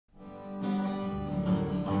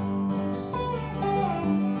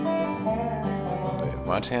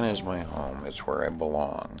Montana is my home. It's where I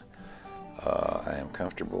belong. I am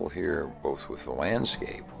comfortable here both with the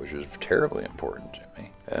landscape, which is terribly important to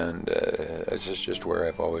me, and it's just where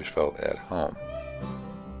I've always felt at home.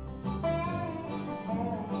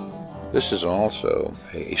 This is also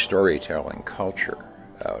a storytelling culture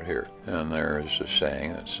out here, and there is a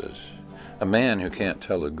saying that says, "A man who can't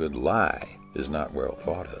tell a good lie is not well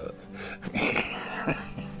thought of." I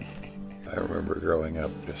remember growing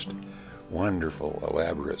up just wonderful,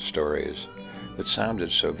 elaborate stories that sounded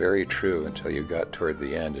so very true until you got toward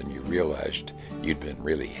the end and you realized you'd been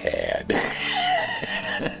really had.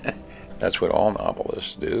 That's what all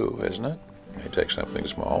novelists do, isn't it? They take something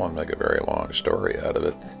small and make a very long story out of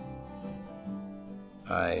it.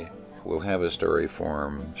 I will have a story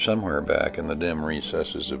form somewhere back in the dim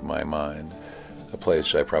recesses of my mind, a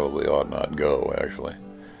place I probably ought not go, actually.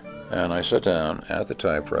 And I sit down at the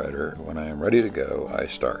typewriter. When I am ready to go, I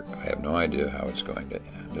start. I have no idea how it's going to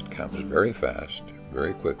end. It comes very fast,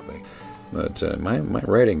 very quickly. But my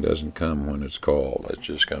writing doesn't come when it's called. It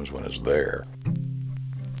just comes when it's there.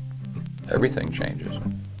 Everything changes.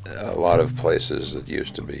 A lot of places that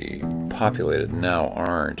used to be populated now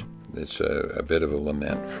aren't. It's a bit of a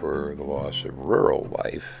lament for the loss of rural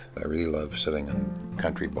life. I really love sitting in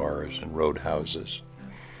country bars and roadhouses.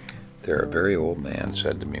 There, a very old man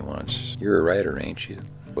said to me once, "You're a writer, ain't you?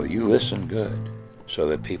 Well, you listen good so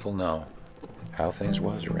that people know how things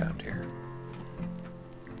was around here."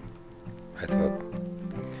 I thought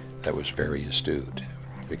that was very astute,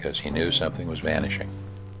 because he knew something was vanishing,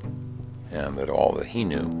 and that all that he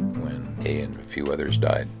knew when he and a few others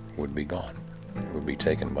died would be gone. It would be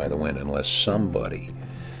taken by the wind unless somebody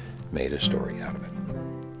made a story out of it.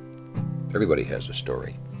 Everybody has a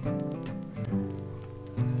story,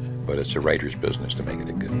 but it's a writer's business to make it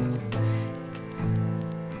a good one.